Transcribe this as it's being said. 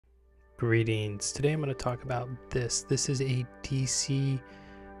Greetings. Today I'm going to talk about this. This is a DC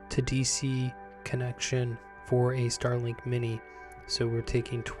to DC connection for a Starlink Mini. So we're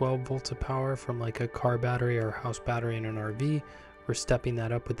taking 12 volts of power from like a car battery or house battery in an RV. We're stepping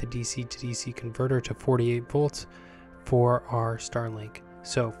that up with the DC to DC converter to 48 volts for our Starlink.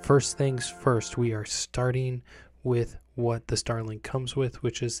 So first things first, we are starting with what the Starlink comes with,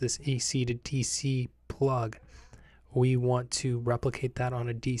 which is this AC to DC plug. We want to replicate that on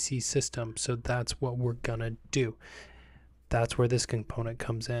a DC system, so that's what we're gonna do. That's where this component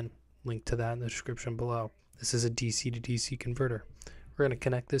comes in. Link to that in the description below. This is a DC to DC converter. We're gonna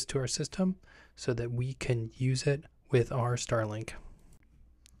connect this to our system so that we can use it with our Starlink.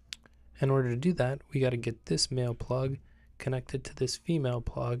 In order to do that, we gotta get this male plug connected to this female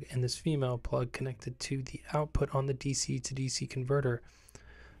plug, and this female plug connected to the output on the DC to DC converter.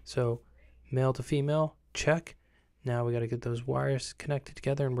 So male to female, check. Now we got to get those wires connected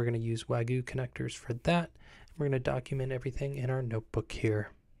together, and we're going to use Wagyu connectors for that. We're going to document everything in our notebook here.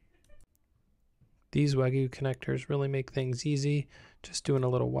 These Wagyu connectors really make things easy. Just doing a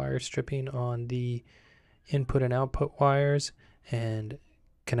little wire stripping on the input and output wires and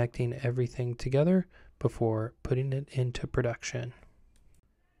connecting everything together before putting it into production.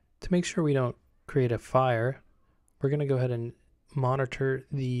 To make sure we don't create a fire, we're going to go ahead and monitor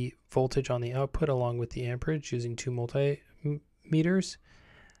the voltage on the output along with the amperage using two multimeters,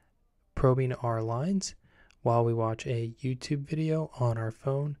 probing our lines while we watch a YouTube video on our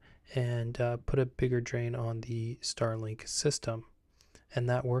phone and put a bigger drain on the Starlink system. And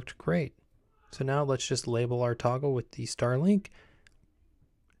that worked great. So now let's just label our toggle with the Starlink,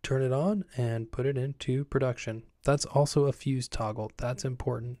 turn it on, and put it into production. That's also a fused toggle. That's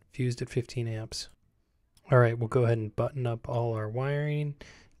important. Fused at 15 amps. All right, we'll go ahead and button up all our wiring,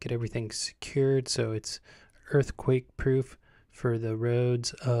 get everything secured so it's earthquake proof for the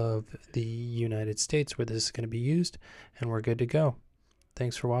roads of the United States where this is going to be used, and we're good to go.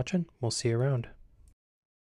 Thanks for watching. We'll see you around.